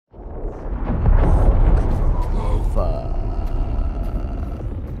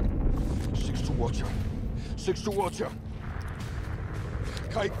Six to Watcher.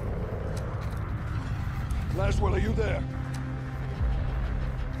 Kate. Laswell, are you there?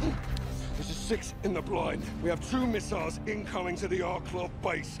 This is 6 in the blind. We have 2 missiles incoming to the Arklov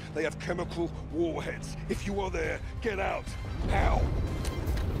base. They have chemical warheads. If you are there, get out. Now.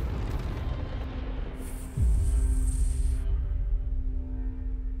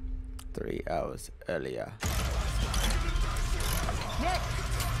 3 hours earlier.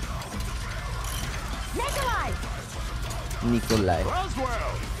 Nikolai.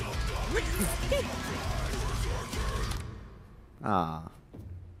 Ah.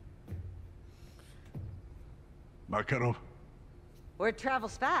 Makarov? Word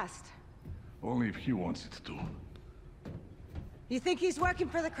travels fast. Only if he wants it to. You think he's working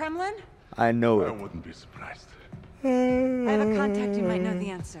for the Kremlin? I know I it. wouldn't be surprised. I have a contact who might know the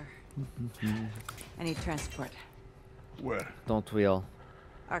answer. I need transport. Where? Don't we all?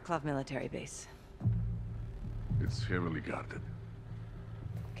 Arklov military base. It's heavily guarded.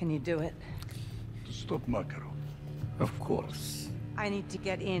 Can you do it? To stop Makarov. Of course. I need to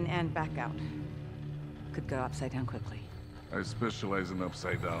get in and back out. Could go upside down quickly. I specialize in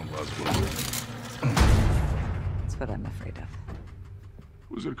upside down Laswell. That's what I'm afraid of.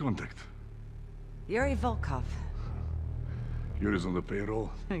 Who's your contact? Yuri Volkov. Yuri's on the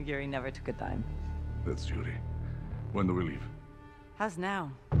payroll? Yuri never took a dime. That's Yuri. When do we leave? How's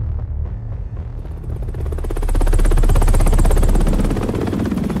now?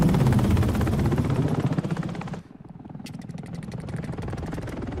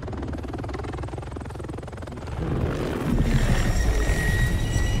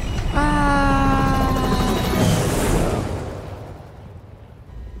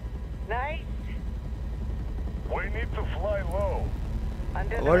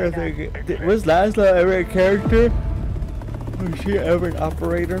 What are they? Was Laszlo ever a character? Was she ever an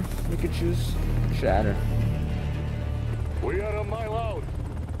operator? You could choose. Shatter. We are a mile out.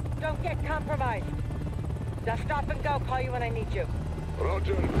 Don't get compromised. Just stop and go. Call you when I need you.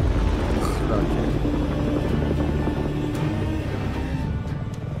 Roger.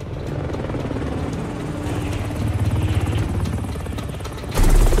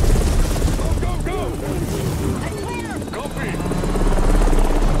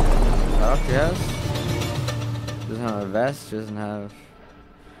 Yes. Doesn't have a vest. Doesn't have.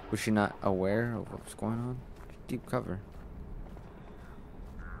 Was she not aware of what's going on? Deep cover.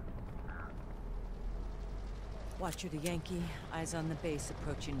 Watcher the Yankee. Eyes on the base.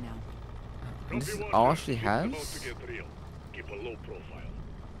 Approaching now. This is all she has? Keep a low profile.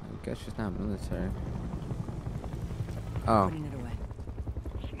 I guess she's not military. Oh. Putting it away.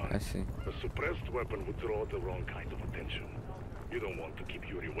 Smart. I see. A suppressed weapon would draw the wrong kind of attention. You don't want to keep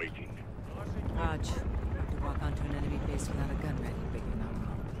Yuri waiting. Raj, you have to walk onto an enemy base without a gun ready, but you're not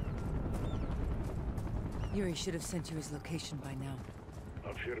wrong. Yuri should have sent you his location by now.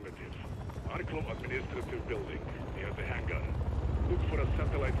 Affirmative. Arklov administrative building, near the hangar. Look for a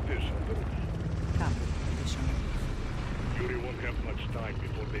satellite dish on the roof. Copy. Dish on the roof. Yuri won't have much time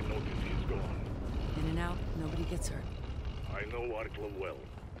before they notice he's gone. In and out, nobody gets hurt. I know Arklov well.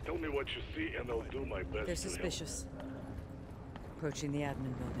 Tell me what you see and I'll do my best. They're to help. suspicious. Approaching the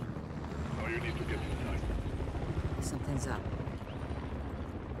admin building. Now you need to get inside. Something's up.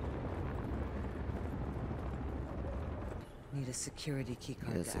 Need a security keycard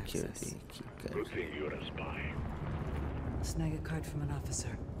Yeah, to security. access. Good thing you're a spy. Snag a card from an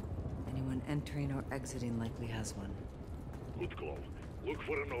officer. Anyone entering or exiting likely has one. Good call. Look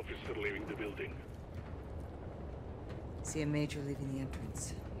for an officer leaving the building. See a major leaving the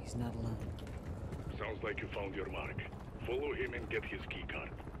entrance. He's not alone. Sounds like you found your mark. Follow him and get his key card.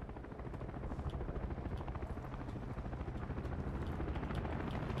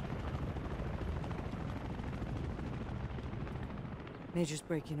 Major's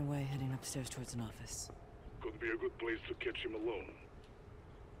breaking away, heading upstairs towards an office. Could be a good place to catch him alone.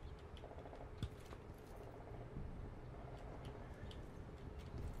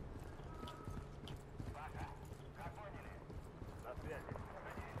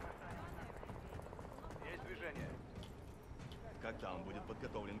 Когда он будет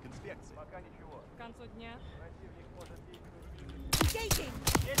подготовлен к инспекции? Пока ничего. К концу дня.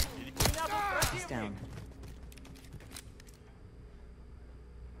 He's down.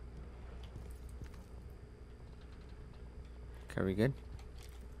 Okay, we good?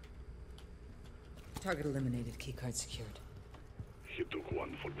 Target eliminated. Keycard secured. He took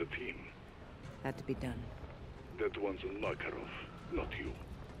one for the team. Had to be done. That one's on Makarov, not you.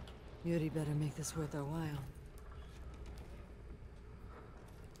 Yuri better make this worth our while.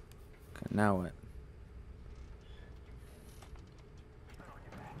 Okay, now what?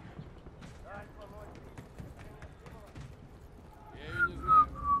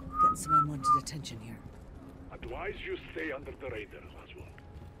 attention here. Advise you stay under the radar, Laswell.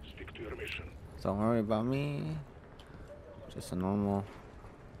 Stick to your mission. Don't worry about me. Just a normal.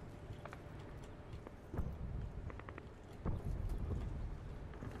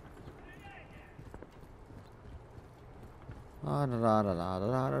 I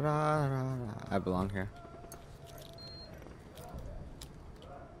belong here.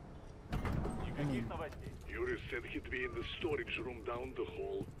 Yuri said he'd be in the storage room down the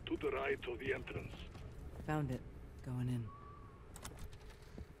hall to the right of the entrance. Found it. Going in.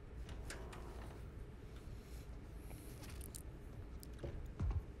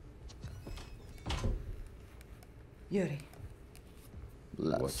 Yuri.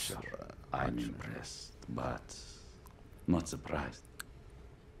 Let's I'm impressed, but not surprised.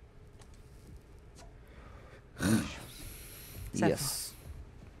 yes.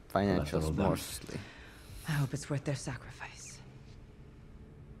 Financials Collateral damage. mostly. I hope it's worth their sacrifice.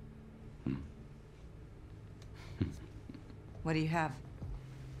 What do you have?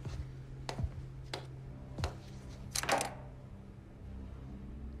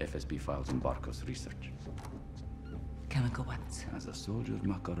 FSB files in Barkov's research. Chemical weapons. As a soldier,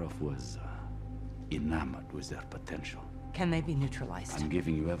 Makarov was enamored with their potential. Can they be neutralized? I'm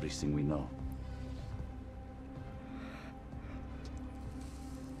giving you everything we know.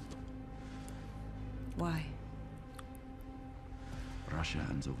 Why? Russia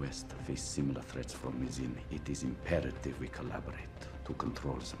and the West face similar threats from within. It is imperative we collaborate to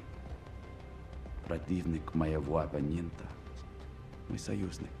control them. Противник моего оппонента — мой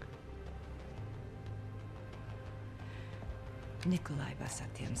союзник. Nikolai бы с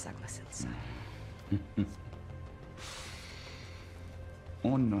этим согласился.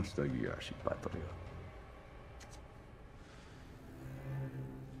 Он настоящий патриот.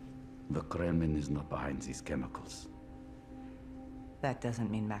 The Kremlin is not behind these chemicals. That doesn't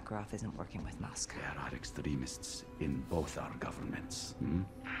mean Makarov isn't working with Moscow. There are extremists in both our governments.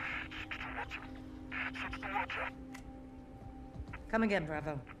 Come again,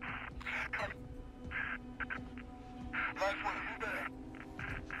 Bravo.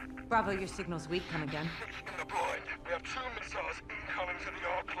 Bravo, your signal's weak. Come again. In the blind, we have 2 missiles incoming to the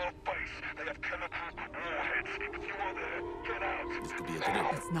R-Club base. They have chemical warheads. If you are there, get out. This could be a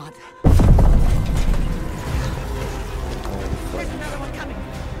trip. It's not. There's another one coming.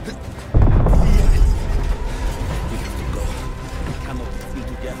 We have to go. Come up free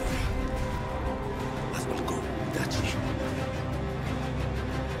together. Let's all go. That's it.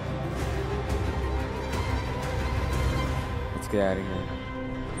 Let's get out of here.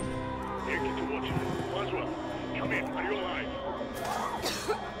 Take to watch it. Laswell, come in. Are you alive?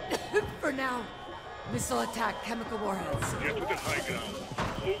 For now. Missile attack, chemical warheads. Get to the high ground.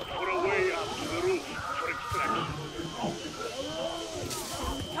 Look for a way up to the roof for extraction.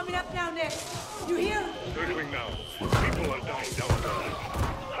 Coming up now, Nick. You hear? Circling now. People are dying down there.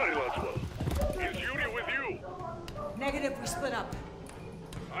 Hurry, Laswell. Is Yuri with you? Negative, we split up.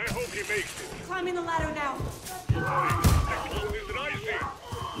 I hope he makes it. Climbing the ladder now. The cloud is rising.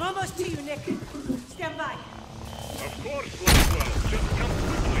 We're almost to you, Nick. Stand by. Of course, Laswell. Just come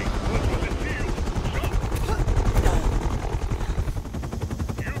quickly. Laswell, let's see you. Jump.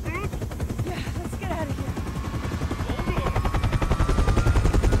 You good? Yeah, let's get out of here. Hold on.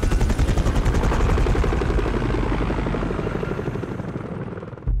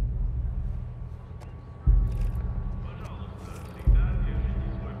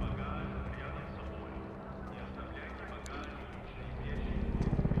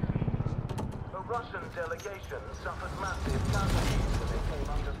 The Russian delegation suffered massive casualties when they came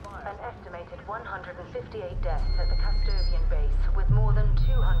under fire. An estimated 158 deaths at the Castovian base, with more than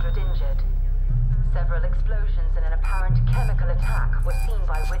 200 injured. Several explosions and an apparent chemical attack were seen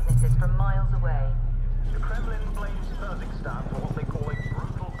by witnesses from miles away. The Kremlin blames Kazakhstan for what they call a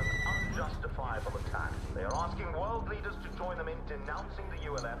brutal and unjustifiable attack. They are asking world leaders to join them in denouncing the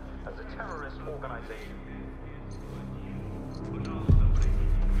ULF as a terrorist organization.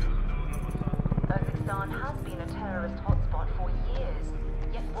 Kazakhstan has been a terrorist hotspot for years,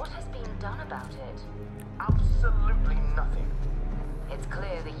 yet what has been done about it? Absolutely nothing. It's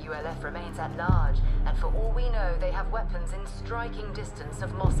clear the ULF remains at large, and for all we know, they have weapons in striking distance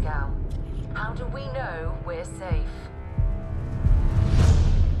of Moscow. How do we know we're safe?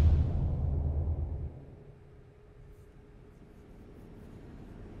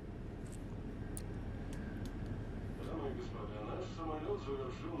 Дамы и господа, наш самолет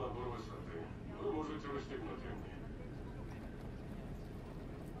завершил набор высоты. Вы можете расстегнуть ремни.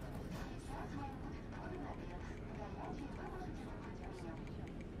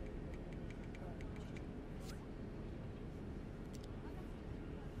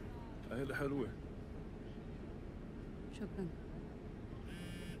 عيلة حلوة. شكرا.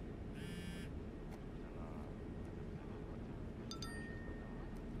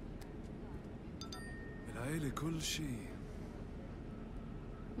 العيلة كل شيء.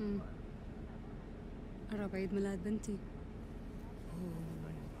 قرب عيد ميلاد بنتي.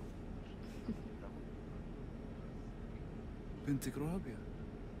 بنتك رابية.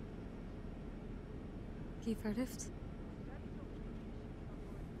 كيف عرفت؟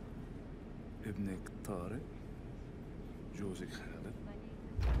 ابنك طارق، جوزك خالد.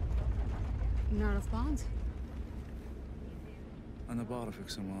 بنعرف بعض؟ أنا بعرفك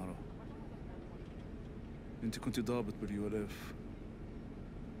سمارة. أنت كنت ضابط بالULF.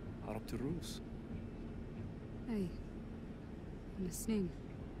 عربت الروس؟ أي، من سنين.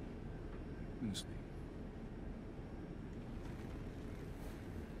 من سنين.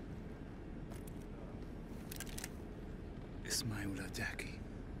 اسمعي ولا تحكي.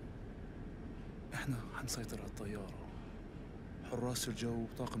 احنا حنسيطر على الطيارة. حراس الجو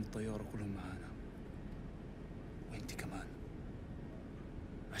وطاقم الطيارة كلهم معانا. وانت كمان.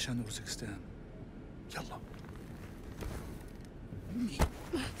 عشان أوزبكستان. يلا.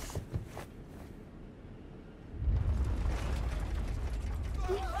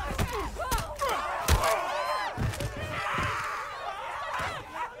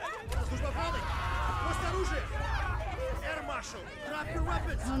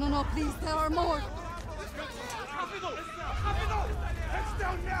 No, please, there are more. Heads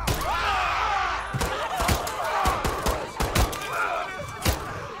down now!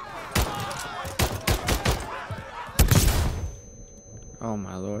 Oh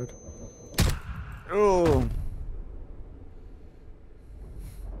my lord. Oh.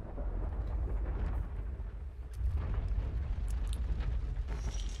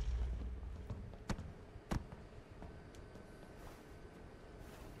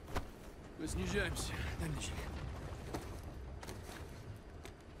 Мы снижаемся. Дальше.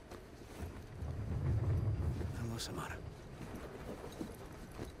 Hello, Samara.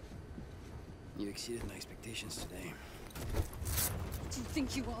 You exceeded my expectations today. What do you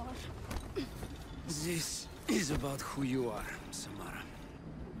think you are? This is about who you are, Samara.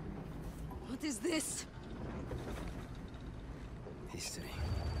 What is this? History.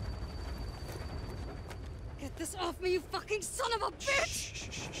 Get this off me, you fucking son of a bitch!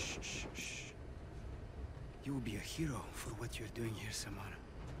 Shh. You will be a hero for what you're doing here, Samara.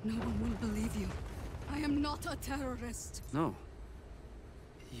 No one will believe you. I am not a terrorist. No.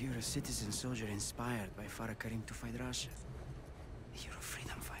 You're a citizen soldier inspired by Farah Karim to fight Russia. You're a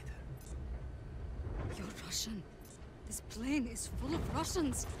freedom fighter. You're Russian. This plane is full of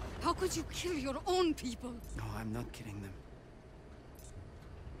Russians. How could you kill your own people? No, I'm not killing them.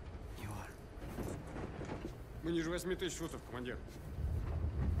 You are. Мы ниже 8000 футов, командир.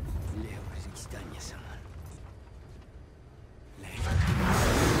 Лево, Казахстане, Самара.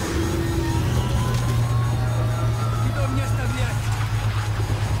 Не оставлять!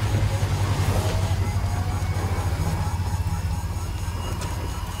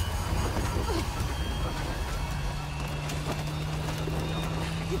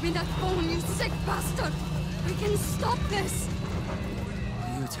 Give me that phone, you sick bastard! We can stop this!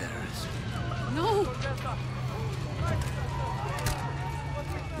 You terrorist. No!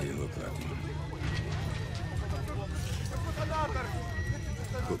 You look like him.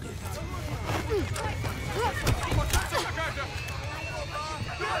 Go get it.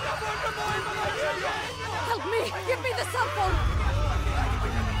 Help me! Give me the cell phone!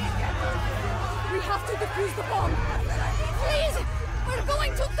 We have to defuse the bomb! Please! We're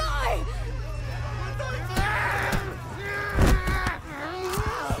going to die!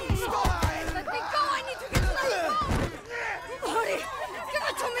 Let me go! I need to get to the phone! Hurry! Give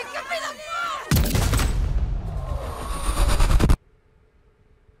it to me! Give me the phone!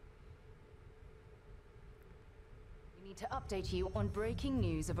 We need to update you on breaking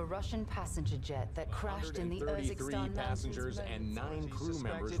news of a Russian passenger jet that crashed in the Urzikstan passengers and 9 crew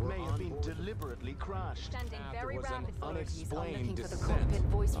members were may have been on board. deliberately crashed. Standing very was an rapid. Authorities are unexplained looking for the descent. cockpit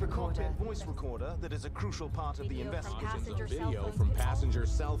voice A recorder. cockpit voice recorder that is a crucial part of the Video from investigation. passenger cell Video phones from is passenger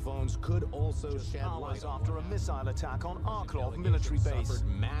cell phones could also shed Hours light on after a missile attack on Arklov military base. suffered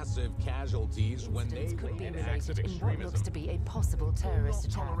massive casualties when they Incidents could be landed. related in what looks to be a possible terrorist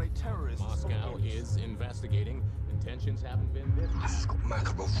Not attack. tolerate terrorists. Moscow is investigating. Intentions haven't been This has got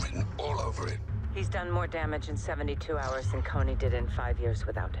Makarov written all over it. He's done more damage in 72 hours than Coney did in 5 years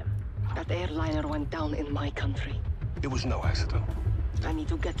without him. That airliner went down in my country. It was no accident. I need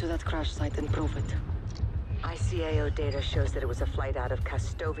to get to that crash site and prove it. ICAO data shows that it was a flight out of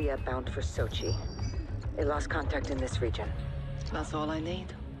Kastovia bound for Sochi. It lost contact in this region. That's all I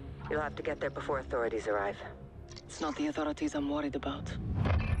need. You'll have to get there before authorities arrive. It's not the authorities I'm worried about.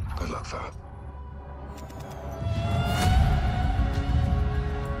 Good luck, Farah.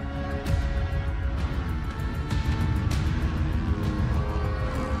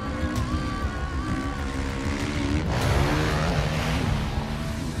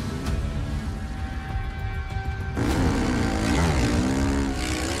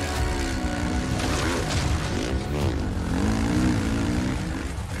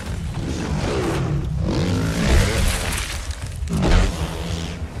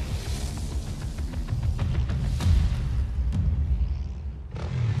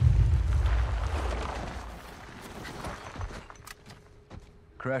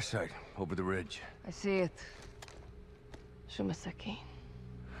 Crash site, over the ridge. I see it. Shumasaki.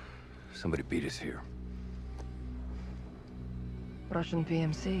 Somebody beat us here. Russian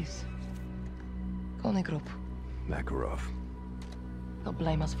PMCs. Kony Group. Makarov. They'll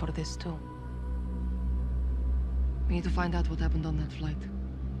blame us for this too. We need to find out what happened on that flight.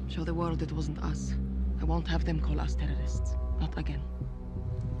 Show the world it wasn't us. I won't have them call us terrorists. Not again.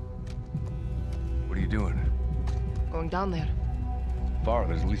 What are you doing? Going down there. Farah,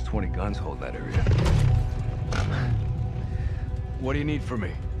 there's at least 20 guns holding that area. What do you need from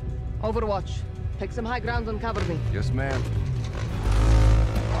me? Overwatch. Take some high ground and cover me. Yes, ma'am.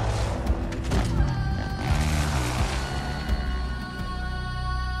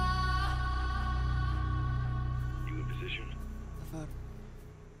 You in position? Affirm.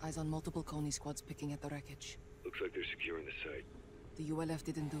 Eyes on multiple Kony squads picking at the wreckage. Looks like they're securing the site. The ULF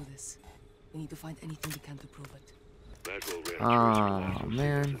didn't do this. We need to find anything we can to prove it. Oh,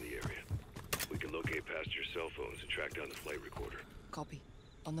 man. In the area. We can locate past your cell phones and track down the flight recorder. Copy.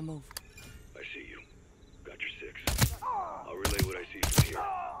 On the move. I see you. Got your 6. I'll relay what I see from here.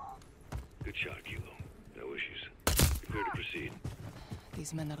 Good shot, Kilo. No issues. You're clear to proceed.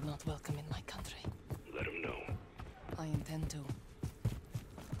 These men are not welcome in my country. Let them know. I intend to.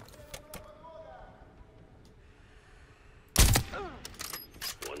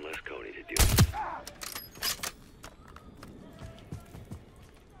 One less Kony to deal with.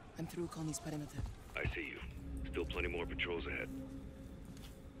 I'm through Kony's perimeter. I see you. Still plenty more patrols ahead.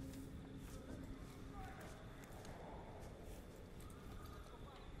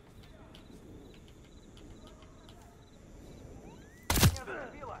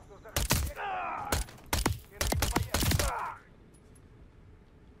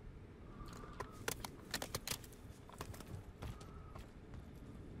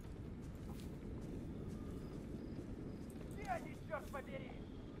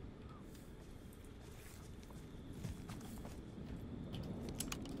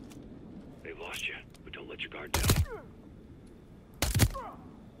 They've lost you, but don't let your guard down.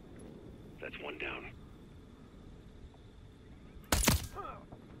 That's one down.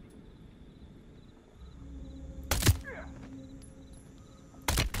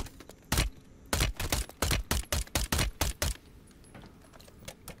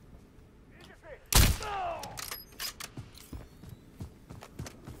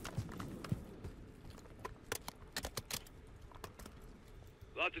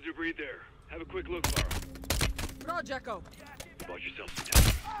 Lots of debris there. Have a quick look, Farah. Roger, Echo. You bought yourself some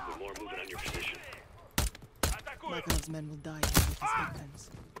time. With more moving on your position. Makarov's men will die with his victims.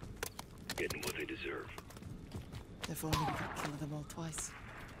 Getting what they deserve. If only we could kill them all twice.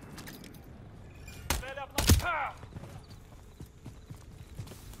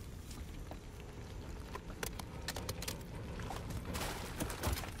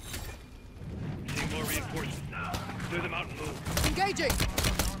 Seeing more reinforcements. Clear them out and move. Engaging!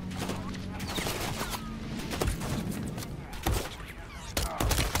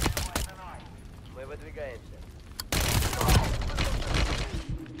 Мы выдвигаемся.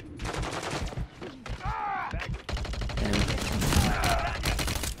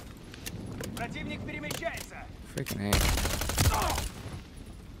 Противник перемещается. Freaking hate.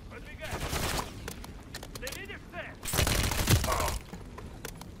 Выдвигаемся. Ты видишь цель?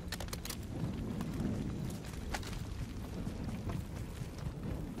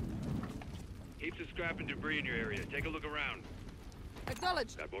 Heaps of scrap and debris in your area. Take a look around.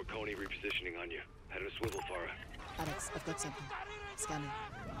 Acknowledged. Got more Kony repositioning on you. Head of swivel, Farah. Alex, I've got something. Scanning.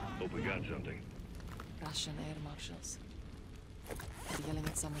 Hope we got something. Russian air marshals. They're yelling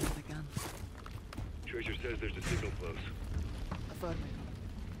at someone with a gun. Tracer says there's a signal close. Affirmative.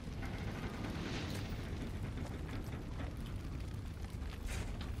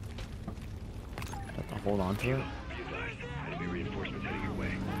 Have to hold on to it. Be advised. Enemy reinforcements heading your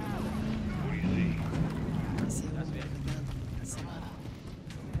way. What do you see? I see a woman with a gun. Samara.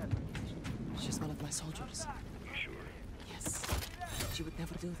 She's one of my soldiers. You sure? Yes. She she would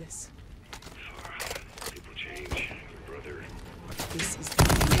never do this. People change. Your brother. This is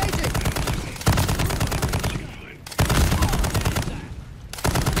engaging!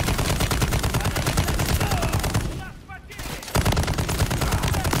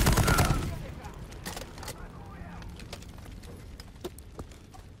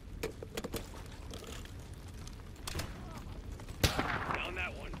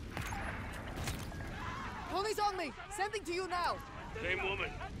 Tony's on me! Sending to you now! Same woman.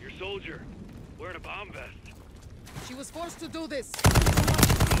 Your soldier. Wearing a bomb vest. She was forced to do this.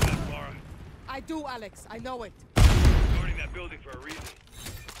 Laura. I do, Alex. I know it. Guarding that building for a reason.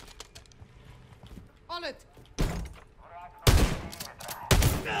 On it!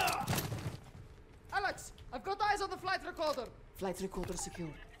 Alex! I've got eyes on the flight recorder! Flight recorder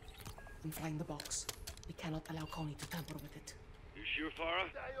secured. I'm flying the box. We cannot allow Coney to tamper with it. You sure,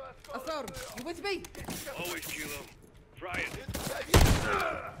 Farah? Affirm. You with me? Always, Kilo. Fry it.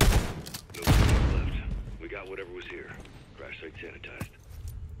 No time left. We got whatever was here. Crash site sanitized.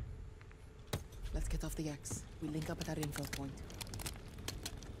 Let's get off the X. We link up at our info point.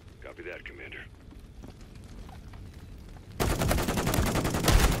 Copy that, Commander.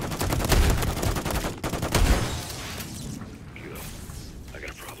 Kilo, I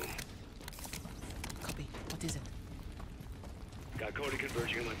got a problem. Copy. What is it? Got Cody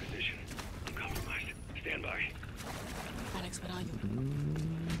converging on my position. I'm compromised. Stand by. Alex, where are you?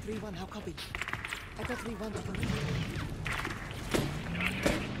 3-1, how copy? Echo 3-1 to you.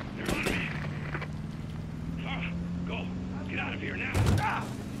 They're on me. Farah, go. Get out of here now.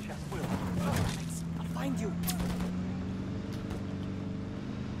 Alex, I'll find you.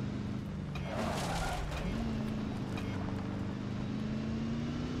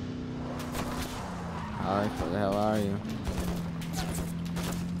 Alex, where the hell are you?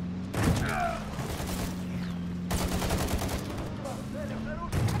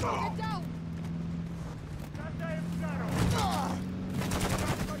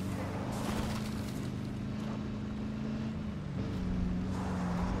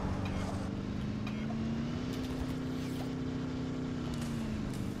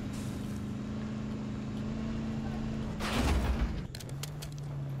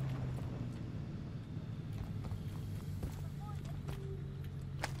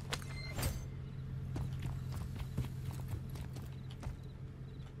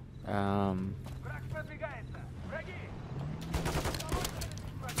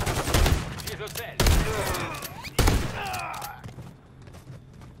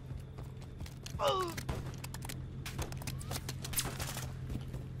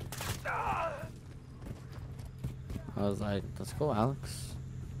 Get down! I was like, let's go, Alex.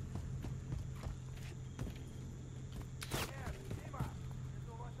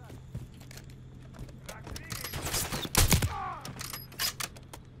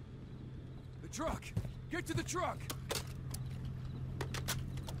 The truck! Get to the truck!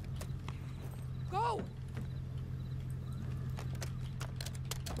 Go!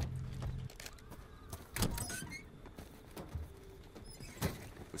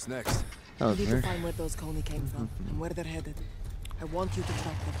 What's next? Oh, We need to find where those Coney came from and where they're headed. I want you to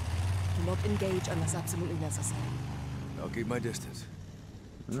track them. Do not engage unless absolutely necessary. I'll keep my distance.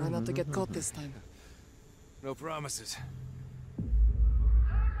 Try not to get caught this time. No promises.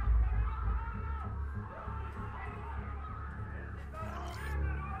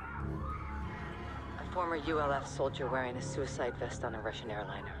 A former ULF soldier wearing a suicide vest on a Russian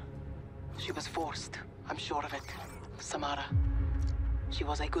airliner. She was forced. I'm sure of it. Samara. She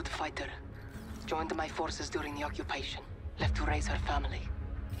was a good fighter. Joined my forces during the occupation. Left to raise her family.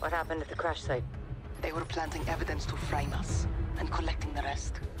 What happened at the crash site? They were planting evidence to frame us, and collecting the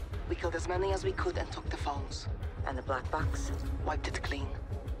rest. We killed as many as we could and took the phones. And the black box? Wiped it clean.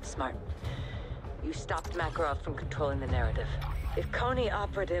 Smart. You stopped Makarov from controlling the narrative. If Coney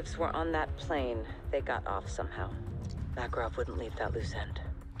operatives were on that plane, they got off somehow. Makarov wouldn't leave that loose end.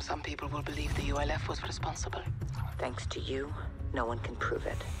 Some people will believe the ULF was responsible. Thanks to you, no one can prove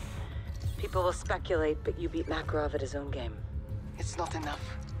it. People will speculate, but you beat Makarov at his own game. It's not enough.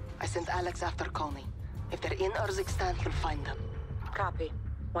 I sent Alex after Coney. If they're in Urzikstan, he'll find them. Copy.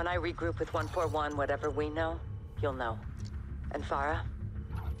 When I regroup with 141, whatever we know, you'll know. And Farah?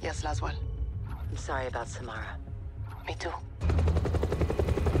 Yes, Laswell. I'm sorry about Samara. Me too.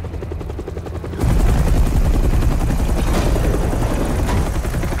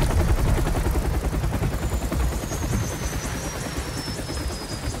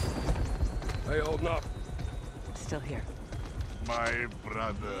 Hey, holding up. Still here. My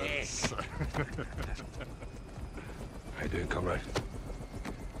brothers. How you doing, comrade?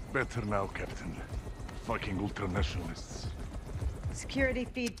 Better now, Captain. Fucking ultra-nationalists. Security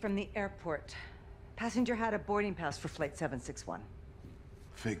feed from the airport. Passenger had a boarding pass for flight 761.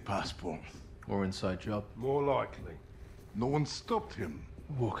 Fake passport. Or inside job. More likely. No one stopped him.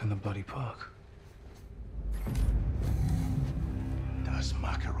 Walk in the bloody park. That's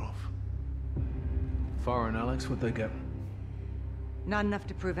Makarov. Foreign Alex, what'd they get? Not enough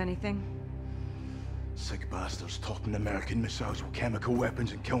to prove anything? Sick bastards topping American missiles with chemical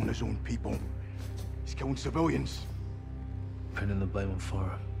weapons and killing his own people. He's killing civilians. Pinning the blame on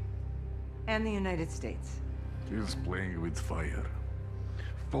foreign. And the United States. Just playing with fire.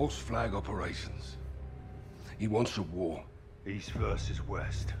 False flag operations. He wants a war. East versus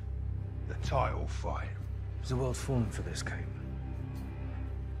West. The title fight. Is the world falling for this, Kate?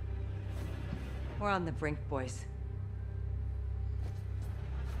 We're on the brink, boys.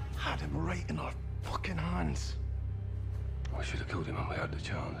 Had him right in our fucking hands. We should have killed him when we had the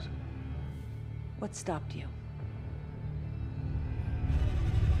chance. What stopped you?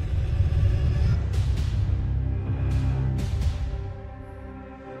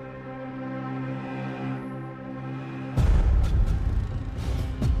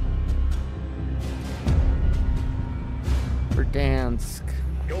 Verdansk.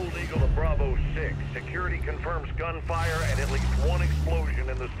 Gold Eagle to Bravo 6. Security confirms gunfire and at least one explosion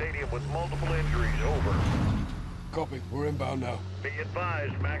in the stadium with multiple injuries. Over. Copy. We're inbound now. Be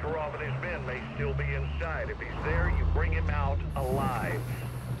advised, Makarov and his men may still be inside. If he's there, you bring him out alive.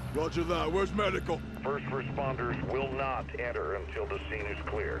 Roger that. Where's medical? First responders will not enter until the scene is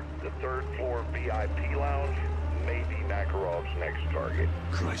clear. The third floor VIP lounge may be Makarov's next target.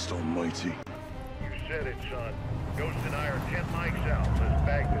 Christ almighty. You said it, son. Ghost and I are 10 mics out. Let's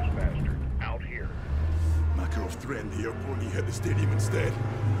bag this bastard. Out here. Makarov threatened the airport and he hit the stadium instead.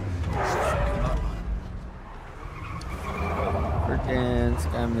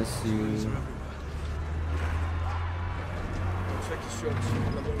 Verdansk, I miss you. Check the shots.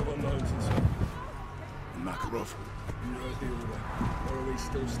 Level of unknowns inside. Makarov. You heard the order. ROE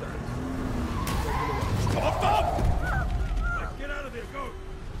still stands. Stop! Get out of there, go!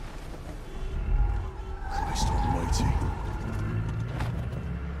 Christ almighty.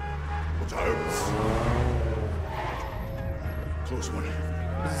 Watch out! Close one.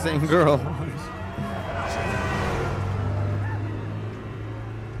 It's the same girl.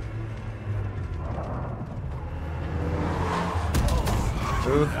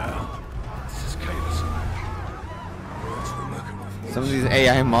 Some of these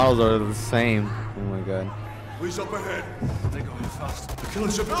AI models are the same. Oh my god. Police up ahead. They're going fast. They're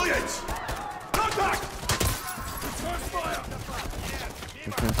killing civilians! Contact! Return fire!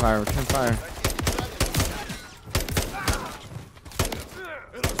 Return fire, return fire.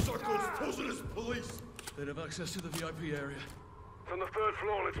 In our circles, posing as police. They'd have access to the VIP area. From the third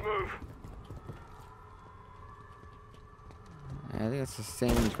floor, let's move. I think it's the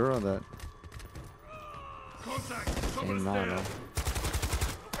same girl that. Contact! Same model.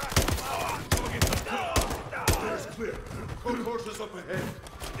 There's clear. Concourse is up ahead.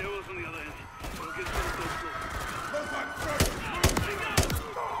 Stairwell's on the other end. We'll get to the third floor. Contact first!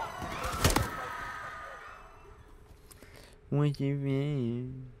 What do you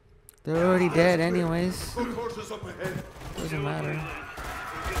mean? They're already dead anyways. Concourse is up ahead. Doesn't matter.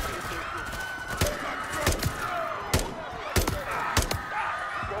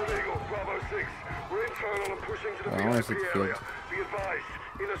 Gold Eagle, Bravo 6. We're internal and pushing to the I want to see VIP the area. field. Be advised,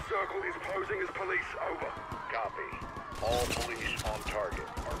 Inner Circle is posing as police. Over. Copy. All police on target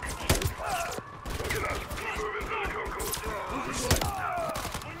are considered hostile. Look at us. Move into the concourse.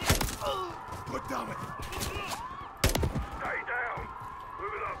 God damn it! Stay down.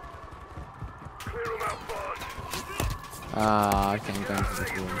 Move it up. Clear them out fast. Ah, I can't go into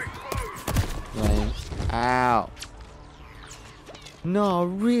this room. Lame. Ow. No,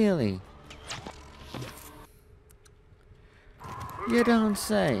 really? You don't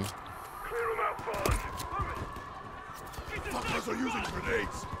say. Clear them out fast. Fuckers are using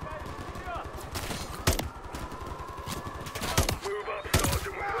grenades. Move up,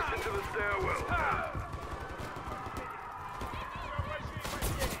 Sergeant. We're pushing to the stairwell.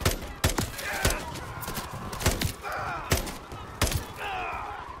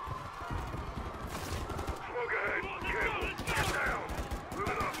 Smoke ahead. Careful. Get down. Move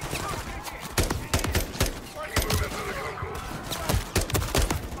it up. Keep moving through the concourse.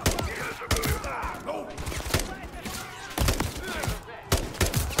 Get a civilian. No!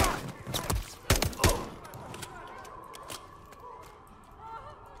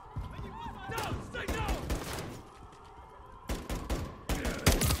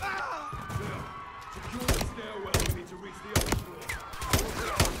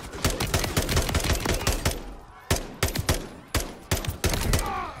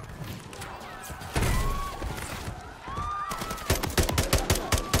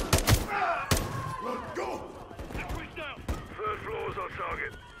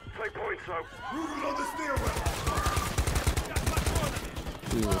 go. Brutal on the stairwell.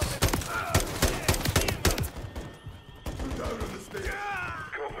 Jesus. Down on the stairs.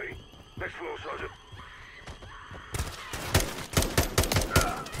 Copy. Next floor, Sergeant.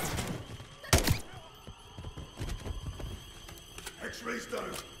 X-rays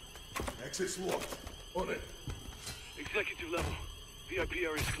down. Exit's locked. On it. Executive level. VIP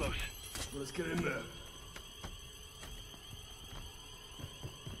area's close. Let's get in there.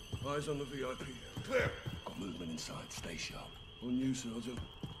 Eyes on the VIP. Clear. Got movement inside. Stay sharp. On you, Sergeant.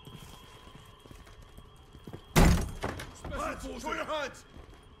 Lads, show your hands!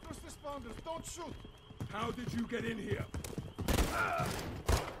 First responders, don't shoot! How did you get in here?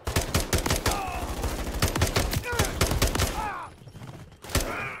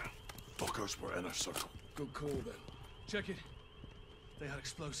 Fuckers were in a circle. Good call, then. Check it. They had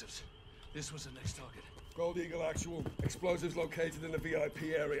explosives. This was the next target. Gold Eagle actual. Explosives located in the VIP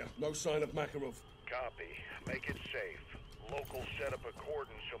area. No sign of Makarov. Copy. Make it safe. Locals set up a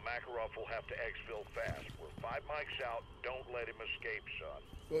cordon so Makarov will have to exfil fast. We're 5 mics out. Don't let him escape, son.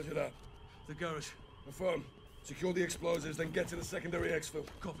 Roger that. The garage. Affirm. Secure the explosives, then get to the secondary exfil.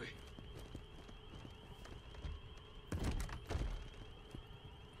 Copy.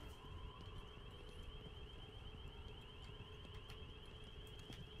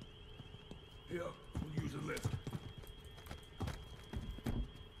 Here, we'll use a lift.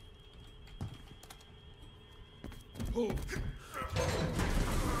 Pull.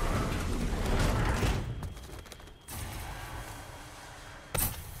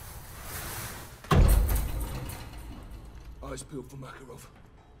 Eyes peeled for Makarov.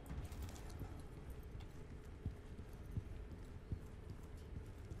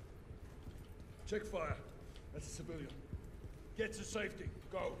 Check fire. That's a civilian. Get to safety.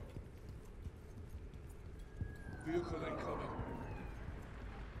 Go. Vehicle incoming.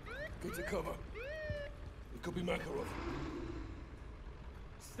 Get to cover. It could be Makarov.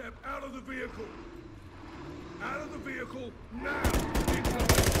 Step out of the vehicle. Out of the vehicle now.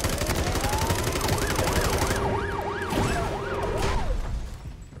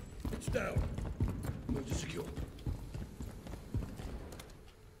 It's down. Move to secure.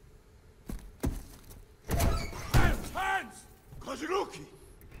 Hands! Kazuruki!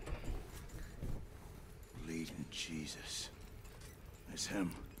 Bleeding Jesus. It's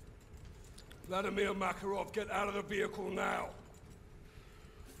him. Vladimir Makarov, get out of the vehicle now.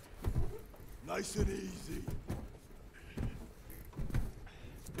 Nice and easy.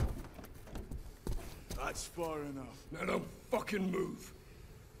 That's far enough. Now don't fucking move.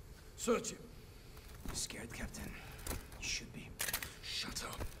 Search him. You scared, Captain? You should be. Shut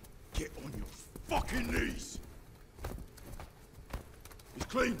up. Get on your fucking knees. He's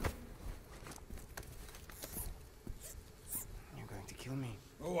clean. You're going to kill me?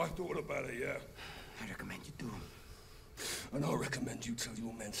 Oh, I thought about it, yeah. I recommend you do. And I recommend you tell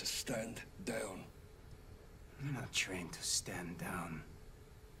your men to stand down. You're not trained to stand down.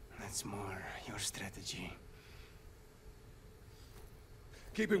 That's more your strategy.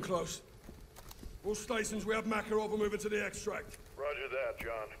 Keep him close. All stations, we have Makarov. We're moving to the extract. Roger that,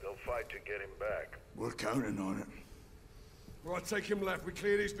 John. They'll fight to get him back. We're counting on it. Right, take him left. We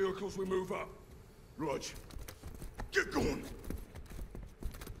clear these vehicles, we move up. Rog, get going.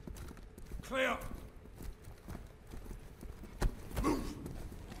 Clear. Move.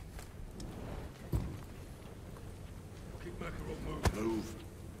 Keep Makarov moving. Move.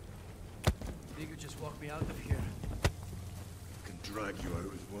 You could just walk me out of here. I can drag you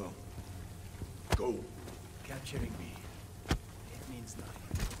out as well. Go. Capturing me. It means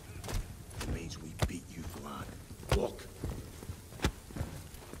nothing. It means we beat you, Vlad. Walk.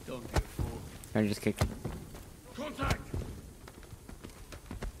 Don't be a fool. I just kicked him. Contact!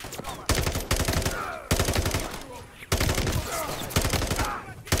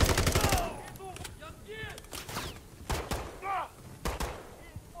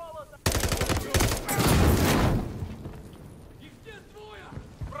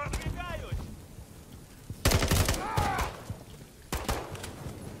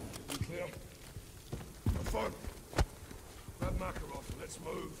 Grab Makarov, let's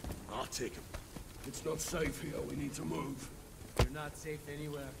move. I'll take him. It's not safe here, we need to move. You're not safe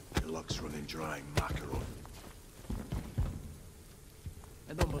anywhere. Your luck's running dry, Makarov.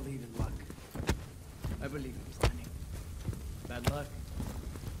 I don't believe in luck. I believe in planning. Bad luck.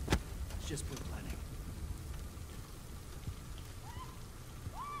 It's just poor planning.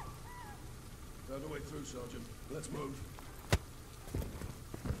 Found a way through, Sergeant. Let's move.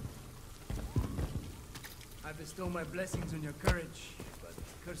 I bestow my blessings on your courage, but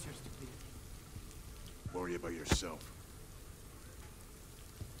curse your stupidity. Worry about yourself.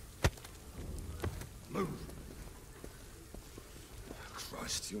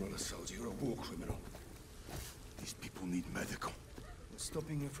 Christ, you're not a soldier, you're a war criminal. These people need medical. What's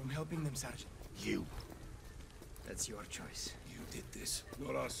stopping you from helping them, Sergeant? You. That's your choice. You did this,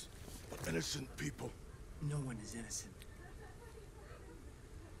 not us. But innocent people. No one is innocent.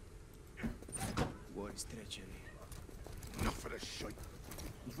 War is treachery. Enough of this shit.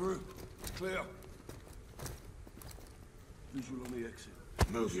 Through. Clear. Visual on the exit.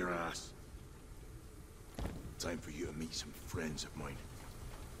 Move your ass. Time for you to meet some friends of mine.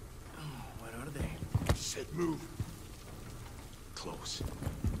 Oh, what are they? Said move. Close.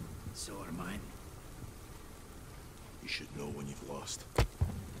 So are mine. You should know when you've lost.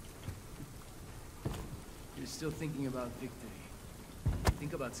 You're still thinking about victory.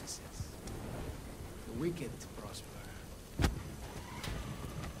 Think about success. The wicked prosper.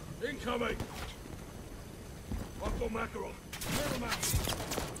 Incoming! Uncle Makarov, clear him out!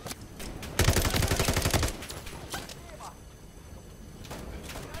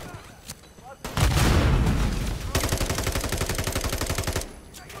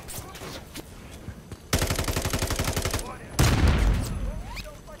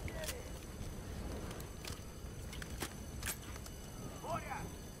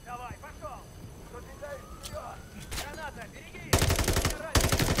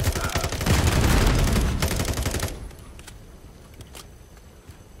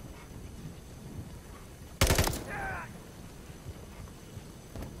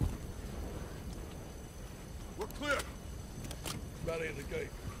 We're clear! Rally at the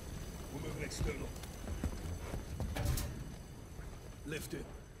gate. We're moving external. Lift it.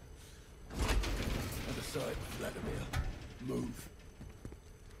 Other side, Vladimir. Move.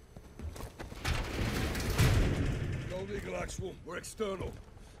 Gold Eagle Actual, we're external.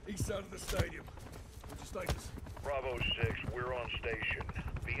 East side of the stadium. What's your status? Bravo 6, we're on station.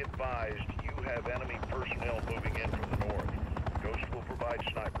 Be advised, you have enemy personnel moving in from the north. Ghost will provide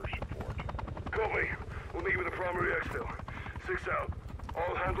sniper support. Copy. We'll meet with the primary exfil. 6 out.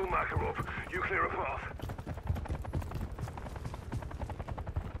 I'll handle Makarov. You clear a path.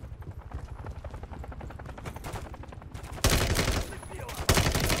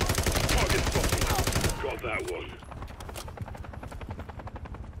 Target spotted. Got that one.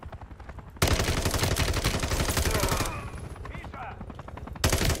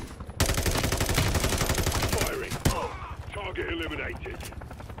 Firing. Target eliminated.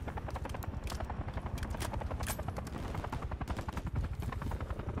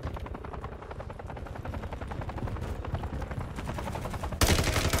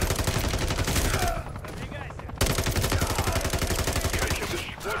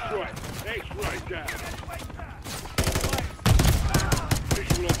 X-ray down.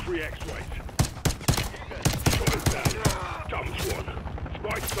 Visual on 3 X-rays. Shot is down. Dumps one.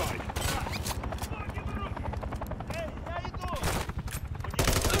 Right side.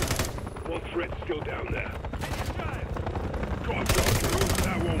 One threat still down there. God,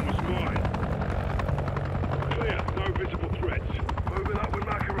 that one was mine. Clear. No visible threats. Moving up with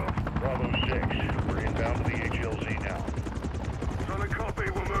Makarov. Bravo 6. We're inbound to the HLZ now. Solid copy.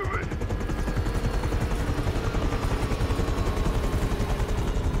 We're moving.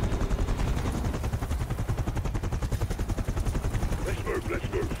 Let's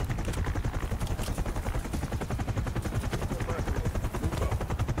move.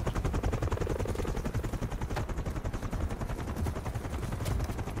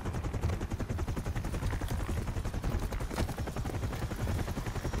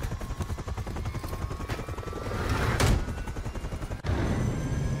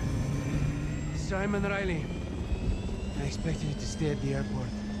 Simon Riley. I expected you to stay at the airport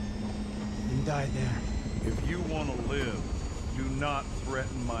and die there. If you want to live, do not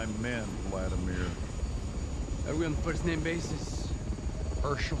threaten my men, Vladimir. Are we on first-name basis?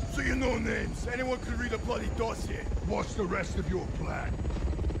 Herschel? So you know names. Anyone could read a bloody dossier. What's the rest of your plan?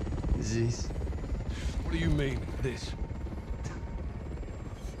 This? What do you mean, this?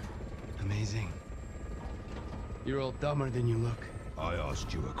 Amazing. You're all dumber than you look. I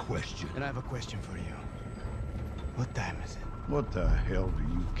asked you a question. And I have a question for you. What time is it? What the hell do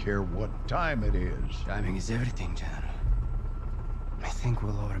you care what time it is? Timing is everything, General. I think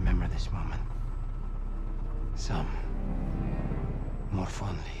we'll all remember this moment. Some more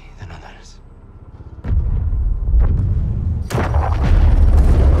fondly than others.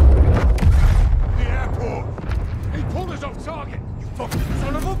 The airport! He pulled us off target! You fucking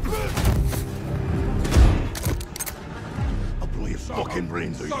son of a bitch! I'll blow your fucking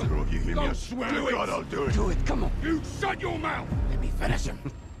brains out, either of you. Hear me? I swear to God I'll do it. Do it, come on. You shut your mouth! Let me finish him.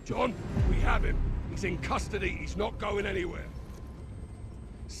 John, we have him. He's in custody. He's not going anywhere.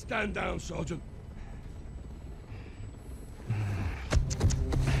 Stand down, Sergeant.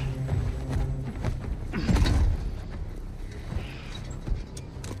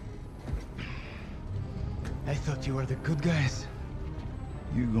 I thought you were the good guys.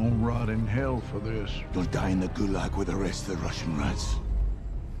 You gonna rot in hell for this. You'll die in the gulag with the rest of the Russian rats.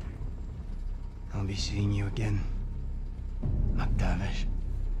 I'll be seeing you again, McTavish.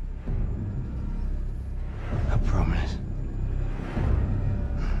 I promise.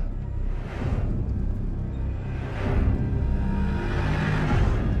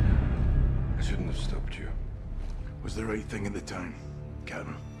 I shouldn't have stopped you. Was the right thing at the time,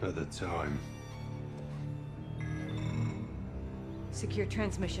 Captain? At the time. Secure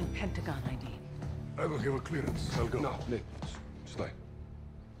transmission, Pentagon ID. I will give a clearance. I'll go. No, Nick, stay.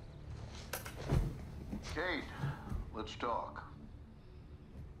 Kate, let's talk.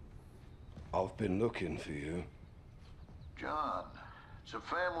 I've been looking for you. John, it's a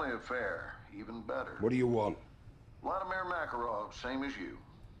family affair. Even better. What do you want? Vladimir Makarov, same as you.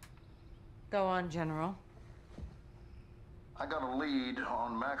 Go on, General. I got a lead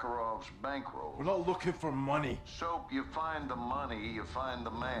on Makarov's bankroll. We're not looking for money. So you find the money, you find the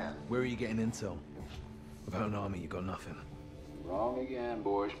man. Where are you getting intel? Without an army, you got nothing. Wrong again,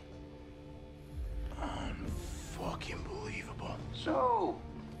 boys. Unfucking believable. So,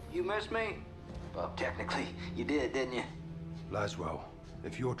 you missed me? Well, technically, you did, didn't you? Laswell,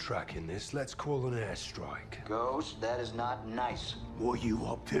 if you're tracking this, let's call an airstrike. Ghost, that is not nice. What are you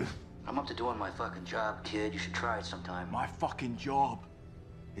up to? I'm up to doing my fucking job, kid. You should try it sometime. My fucking job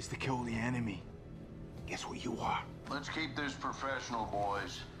is to kill the enemy. Guess what you are? Let's keep this professional,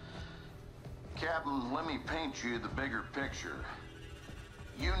 boys. Captain, let me paint you the bigger picture.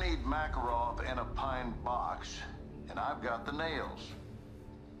 You need Makarov in a pine box, and I've got the nails.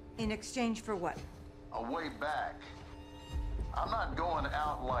 In exchange for what? A way back. I'm not going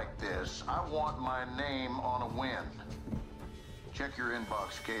out like this. I want my name on a win. Check your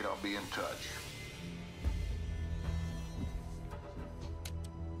inbox, Kate. I'll be in touch.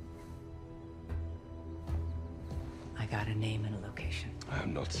 I got a name and a location. I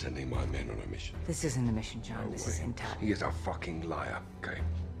am not sending my men on a mission. This isn't a mission, John. No This way. is intel. He is a fucking liar, okay?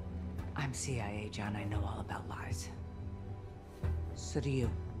 I'm CIA, John. I know all about lies. So do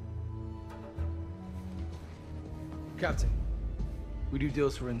you. Captain, we do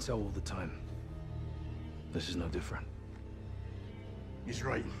deals for intel all the time. This is no different. He's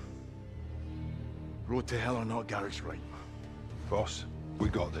right. Road to hell or not, Garrick's right. Boss, we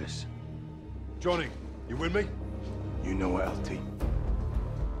got this. Johnny, you with me? You know it, LT.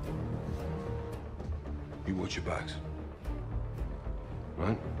 You watch your backs.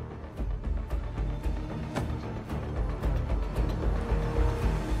 Right?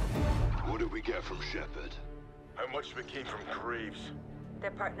 What did we get from Shepard? How much we came from Graves? They're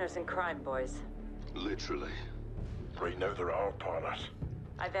partners in crime, boys. Literally. Right now they're our partners.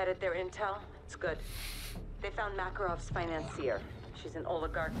 I vetted their intel. It's good. They found Makarov's financier. She's an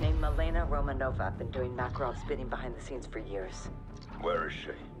oligarch named Milena Romanova. Been doing Makarov's bidding behind the scenes for years. Where is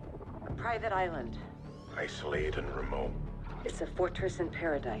she? A private island. Isolated and remote. It's a fortress in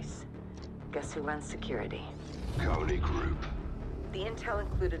paradise. Guess who runs security? Coney Group. The intel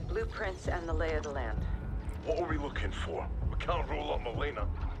included blueprints and the lay of the land. What are we looking for? We can't roll up Milena.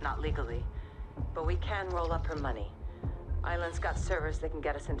 Not legally, but we can roll up her money. Island's got servers that can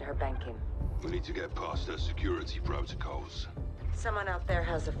get us into her banking. We need to get past their security protocols. Someone out there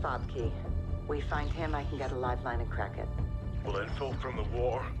has a fob key. We find him, I can get a live line and crack it. We'll infill from the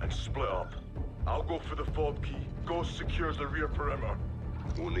water and split up. I'll go for the fob key. Ghost secures the rear perimeter.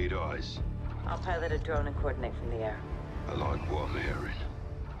 We'll need eyes. I'll pilot a drone and coordinate from the air. I like what I'm hearing.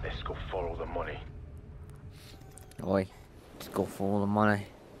 Let's go follow the money. Oi, let's go for all the money.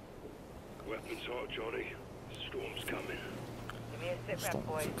 Weapons hot, Johnny. Storm's coming. Give me a sit rep,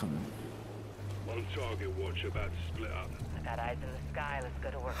 boys. On target, watch about to split up. I got eyes in the sky. Let's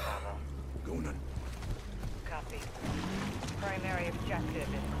go to work, Bravo. Going on. Copy. Primary objective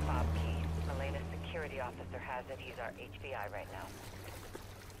is the fob key. Milena's security officer has it. He's our HVI right now.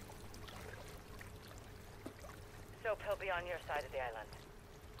 So he'll be on your side of the island.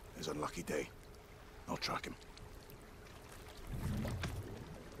 It's an unlucky day. I'll track him.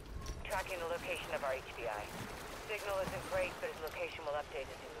 Tracking the location of our HVI. Signal isn't great, but his location will update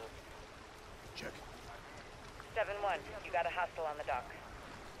as he moves. Check. 7-1, you got a hostile on the dock.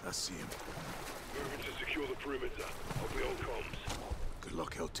 I see him. Moving to secure the perimeter. I'll be on comms. Good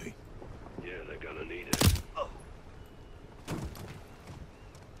luck, LT. Yeah, they're gonna need it.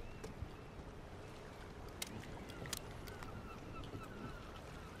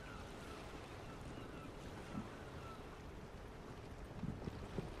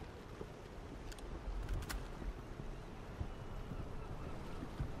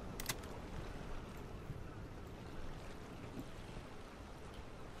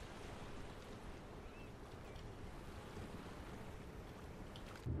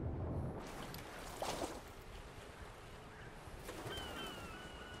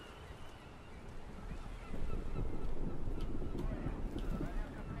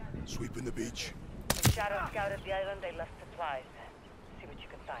 Sweeping the beach. When Shadow scouted the island, they left supplies. See what you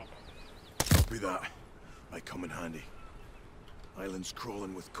can find. Copy that. Might come in handy. Island's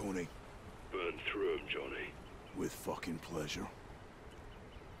crawling with Coney. Burn through him, Johnny. With fucking pleasure.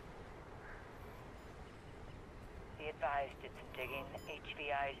 Be advised, did some digging.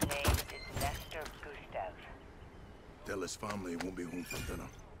 HVI's name is Nestor Gustav. Della's family won't be home for dinner.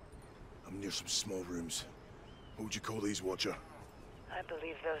 I'm near some small rooms. What would you call these, Watcher? I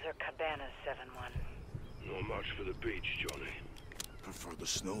believe those are cabanas, 7-1. Not much for the beach, Johnny. Prefer the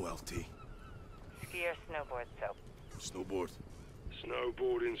snow, LT. Ski or snowboard, soap. Snowboard.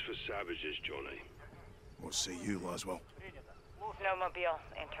 Snowboarding's for savages, Johnny. What say you, Laswell? Snowmobile,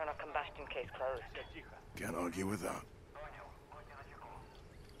 internal combustion case closed. Can't argue with that.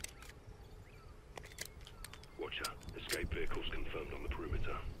 Watcher, escape vehicles confirmed on the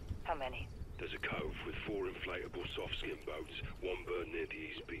perimeter. How many? There's a cove with 4 inflatable soft-skin boats, 1 bird near the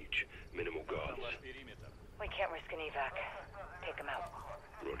east beach. Minimal guards. We can't risk an evac. Take them out.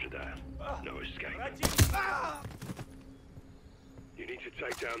 Roger that. No escape. You need to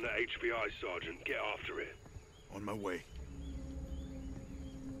take down that HVI sergeant. Get after it. On my way.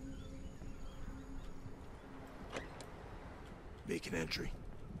 Make an entry.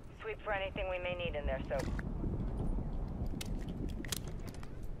 Sweep for anything we may need in there, soap.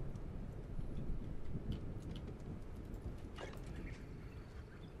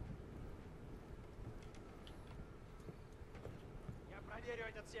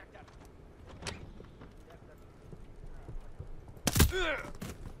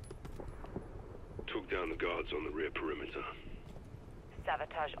 Took down the guards on the rear perimeter.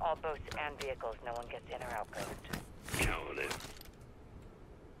 Sabotage all boats and vehicles. No one gets in or out, Ghost. Count on it.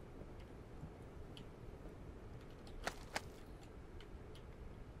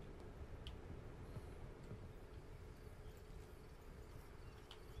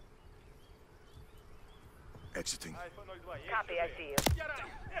 Exiting. Copy, I see you.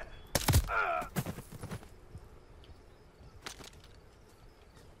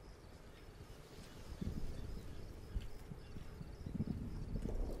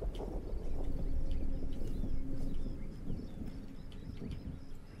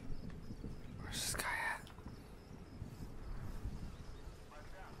 Where's this guy at?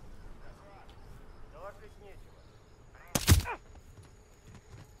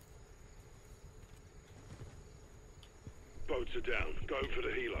 Boats are down. Going for the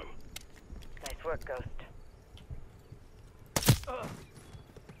helo. Nice work, Ghost.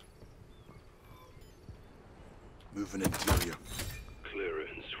 Moving interior. Clear it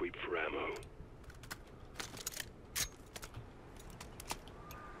and sweep for ammo.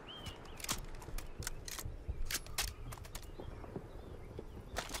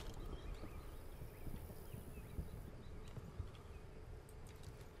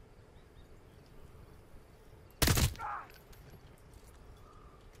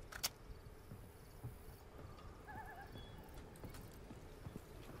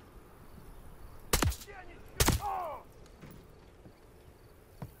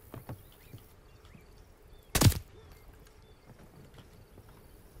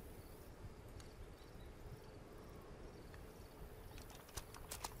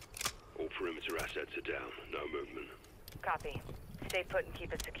 All perimeter assets are down. No movement. Copy. Stay put and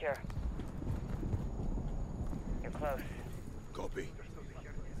keep it secure. You're close. Copy.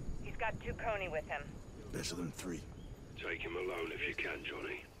 He's got 2 Coney with him. Better than 3. Take him alone if you can,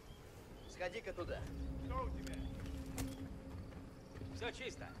 Johnny. Сходи-ка туда. Что у тебя? Все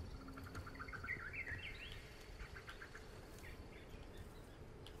чисто.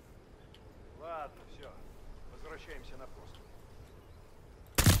 Ладно, все. Возвращаемся на пост.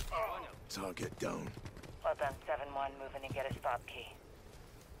 Target down. Well done, 7-1. Move in and get a stop key.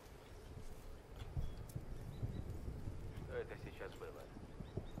 Что это сейчас было?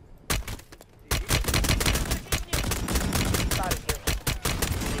 Spotted you.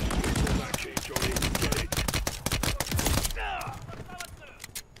 Pull that key, Johnny. Get it.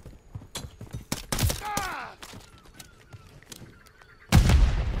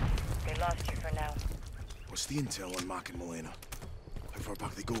 They lost you for now. What's the intel on Mac and Milena? How far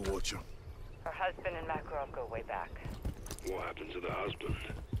back they go, Watcher? Her husband and Makarov go way back. What happened to the husband?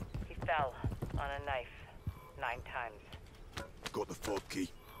 He fell on a knife 9 times. Got the fob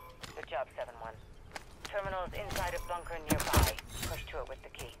key. Good job, 7-1. Terminal is inside a bunker nearby. Push to it with the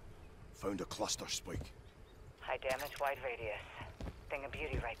key. Found a cluster spike. High damage, wide radius. Thing of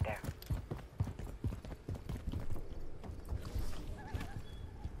beauty right there.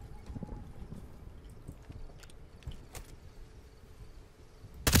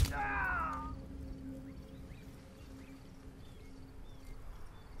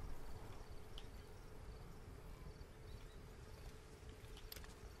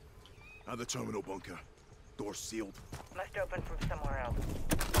 At the terminal bunker. Door sealed. Must open from somewhere else.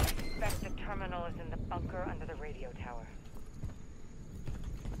 I suspect the terminal is in the bunker under the radio tower.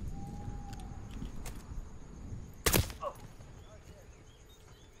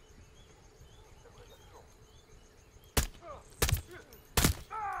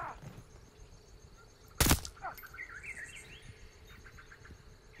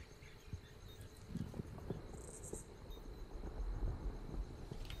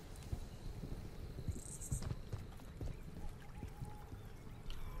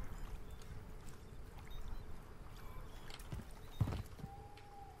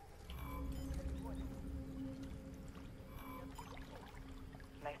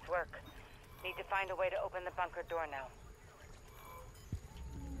 Nice work. Need to find a way to open the bunker door now.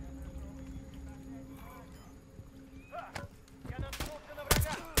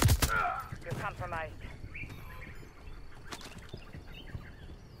 You're compromised.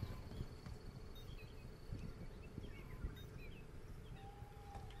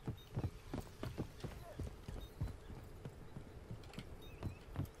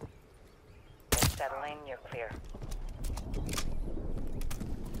 Settling, you're clear.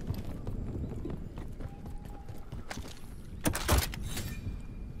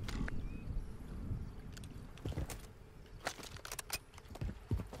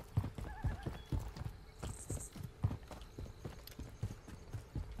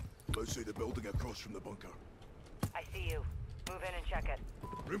 Outside the building across from the bunker. I see you. Move in and check it.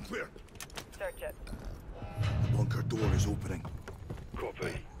 Room clear. Search it. Bunker door is opening.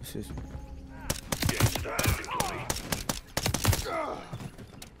 Copy. Excuse me. Get started, Johnny.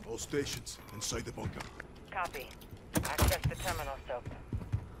 All stations inside the bunker. Copy. Access the terminal, Soap.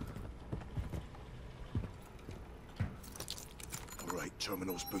 All right,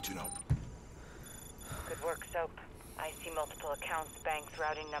 terminal's booting up. Good work, Soap. I see multiple accounts, banks,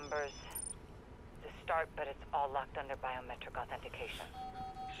 routing numbers. It's a start, but it's all locked under biometric authentication.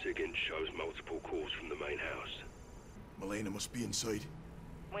 SIGINT shows multiple calls from the main house. Milena must be inside.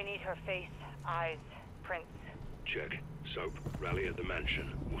 We need her face, eyes, prints. Check. Soap, rally at the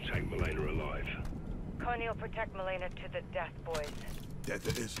mansion. We'll take Milena alive. Coney will protect Milena to the death, boys. Death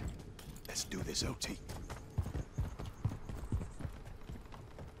it is. Let's do this, LT.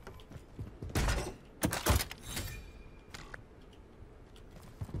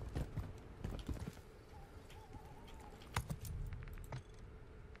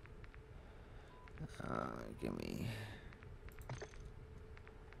 Give me.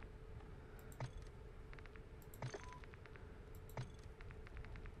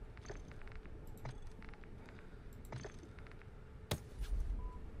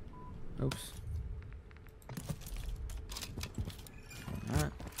 Oops.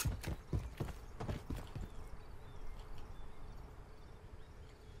 Alright.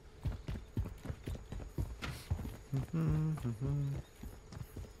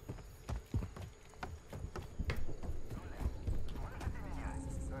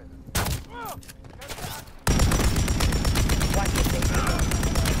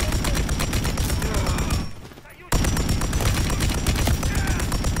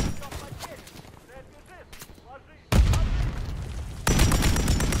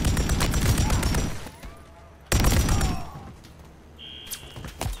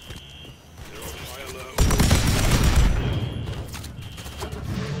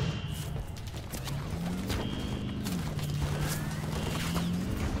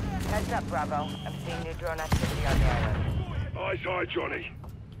 Heads up, Bravo. I'm seeing new drone activity on the island. Eyes high, Johnny.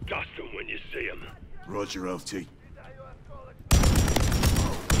 Dust them when you see them. Roger, LT.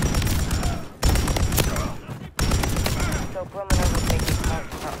 So Romanova's making calls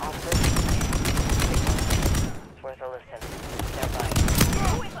from her office. It's worth a listen. Stand by.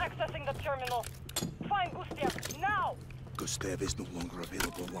 Who is accessing the terminal? Find Gustav, now! Gustav is no longer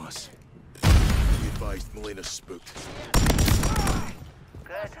available, lass. Be advised, Milena's spooked.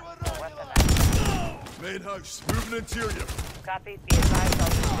 Good. No weapon out. Main house, moving interior. Copy. Be advised, I'll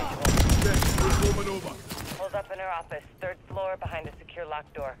do visual. Thanks, where's Romanova? Hold up in her office. 3rd floor, behind a secure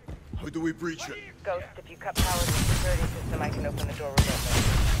locked door. How do we breach it? Ghost, if you cut power to the security system, I can open the door remotely.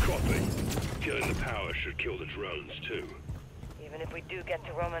 Copy. Killing the power should kill the drones, too. Even if we do get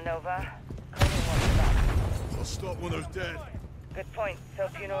to Romanova, Coney won't stop. I'll stop when they're dead. Good point.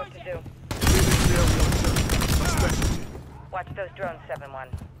 Soap, you know what to do. My specialty. Watch those drones, 7-1.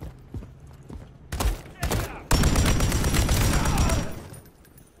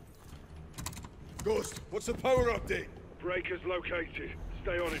 Ghost, what's the power update? Breakers located.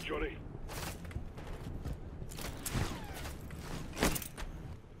 Stay on it, Johnny.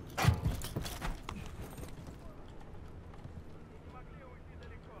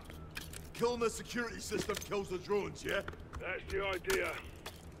 killing the security system kills the drones, yeah? That's the idea.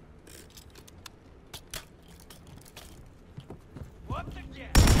 What the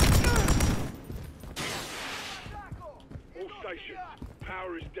All stations,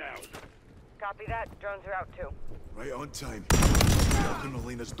 power is down. Copy that. Drones are out too. Right on time. Open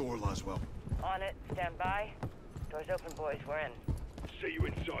Elena's door, Laswell. On it. Stand by. Doors open, boys. We're in. See you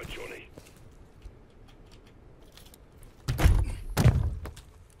inside, Johnny.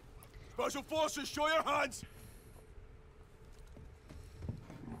 Special Forces, show your hands!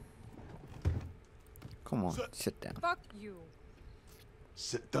 Come on, sit down. Fuck you.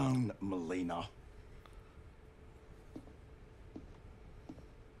 Sit down, Melina.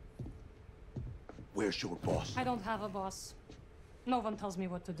 Where's your boss? I don't have a boss. No one tells me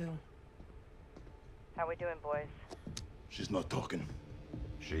what to do. How we doing, boys? She's not talking.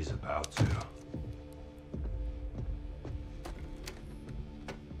 She's about to.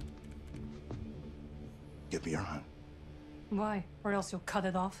 Give me your hand. Why? Or else you'll cut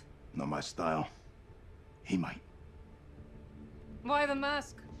it off? Not my style. He might. Why the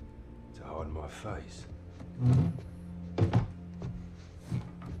mask? To hide my face.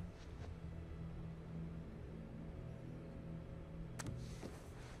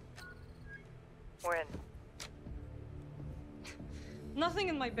 We're in. Nothing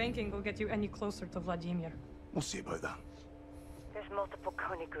in my banking will get you any closer to Vladimir. We'll see about that. There's multiple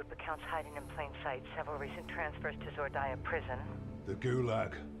Kony Group accounts hiding in plain sight. Several recent transfers to Zordaya prison. The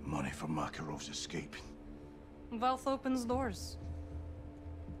Gulag. Money for Makarov's escape. Wealth opens doors.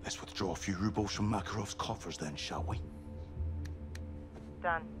 Let's withdraw a few rubles from Makarov's coffers then, shall we?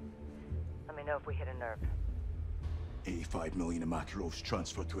 Done. Let me know if we hit a nerve. 85 million of Makarov's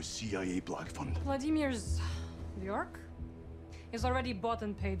transferred to a CIA black fund. Vladimir's York is already bought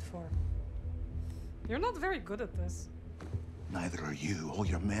and paid for. You're not very good at this. Neither are you. All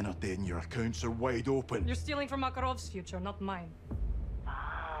your men are dead and your accounts are wide open. You're stealing from Makarov's future, not mine.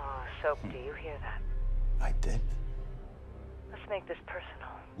 Oh, Soap, do you hear that? I did. Let's make this personal.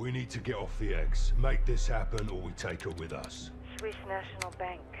 We need to get off the eggs. Make this happen or we take her with us. Swiss National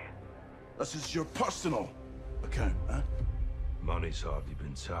Bank. This is your personal account, huh? Money's hardly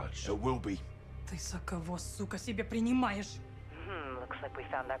been touched. It will be. Ты за кого, сука, себе принимаешь? Looks like we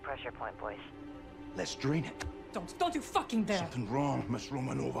found that pressure point, boys. Let's drain it. Don't you fucking dare! Something wrong, Miss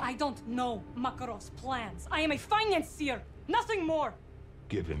Romanova. I don't know Makarov's plans. I am a financier, nothing more.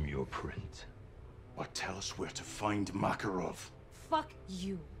 Give him your print. Or tell us where to find Makarov. Fuck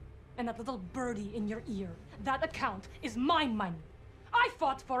you. And that little birdie in your ear. That account is my money. I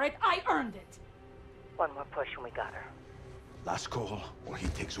fought for it, I earned it. One more push and we got her. Last call, or he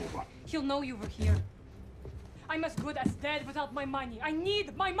takes over. He'll know you were here. I'm as good as dead without my money. I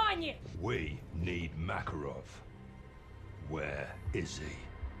need my money! We need Makarov. Where is he?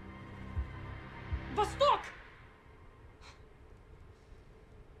 Vostok!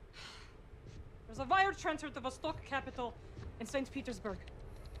 There's a wire transfer to Vostok capital in St. Petersburg.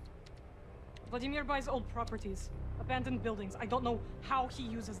 Vladimir buys old properties, abandoned buildings. I don't know how he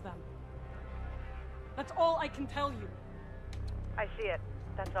uses them. That's all I can tell you. I see it.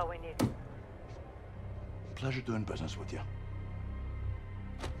 That's all we need. Pleasure doing business with you.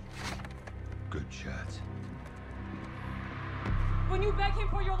 Good chat. When you beg him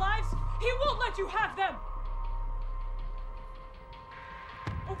for your lives, he won't let you have them!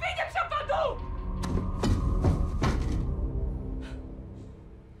 Увидимся в аду!